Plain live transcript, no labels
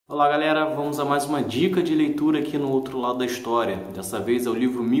Olá galera, vamos a mais uma dica de leitura aqui no outro lado da história. Dessa vez é o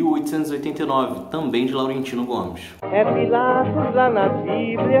livro 1889, também de Laurentino Gomes. É Pilatos lá na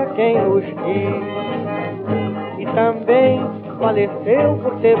Bíblia quem nos diz, e também faleceu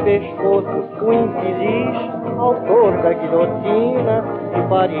por ter pescoço o infeliz autor da guilhotina de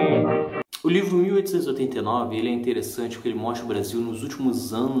Paris. O livro 1889 ele é interessante porque ele mostra o Brasil nos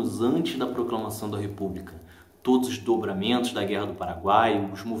últimos anos antes da Proclamação da República. Todos os desdobramentos da Guerra do Paraguai,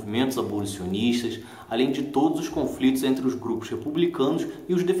 os movimentos abolicionistas, além de todos os conflitos entre os grupos republicanos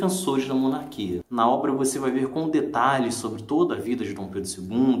e os defensores da monarquia. Na obra você vai ver com detalhes sobre toda a vida de Dom Pedro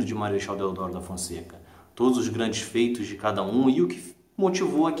II, de Marechal Deodoro da Fonseca, todos os grandes feitos de cada um e o que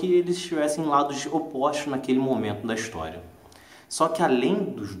motivou a que eles estivessem em lados opostos naquele momento da história. Só que além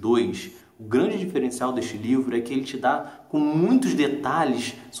dos dois, o grande diferencial deste livro é que ele te dá com muitos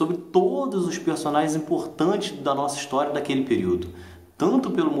detalhes sobre todos os personagens importantes da nossa história daquele período. Tanto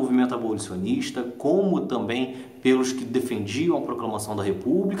pelo movimento abolicionista, como também pelos que defendiam a Proclamação da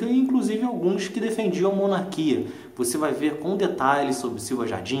República e inclusive alguns que defendiam a monarquia. Você vai ver com detalhes sobre Silva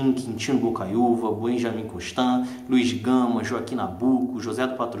Jardim, Quintino Bocaiúva, Benjamin Constant, Luiz Gama, Joaquim Nabuco, José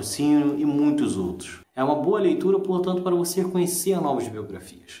do Patrocínio e muitos outros. É uma boa leitura, portanto, para você conhecer novas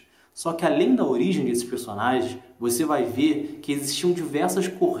biografias. Só que além da origem desses personagens, você vai ver que existiam diversas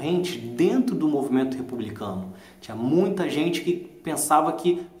correntes dentro do movimento republicano. Tinha muita gente que pensava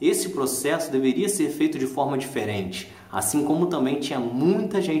que esse processo deveria ser feito de forma diferente, assim como também tinha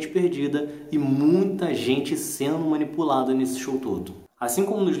muita gente perdida e muita gente sendo manipulada nesse show todo. Assim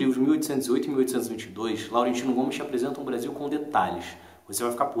como nos livros 1808 e 1822, Laurentino Gomes te apresenta um Brasil com detalhes. Você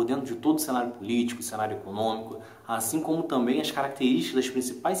vai ficar por dentro de todo o cenário político, o cenário econômico, assim como também as características das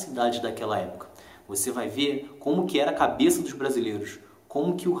principais cidades daquela época. Você vai ver como que era a cabeça dos brasileiros,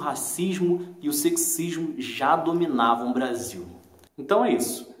 como que o racismo e o sexismo já dominavam o Brasil. Então é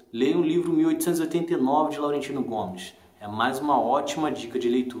isso. Leia o livro 1889 de Laurentino Gomes. É mais uma ótima dica de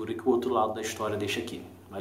leitura que o outro lado da história deixa aqui.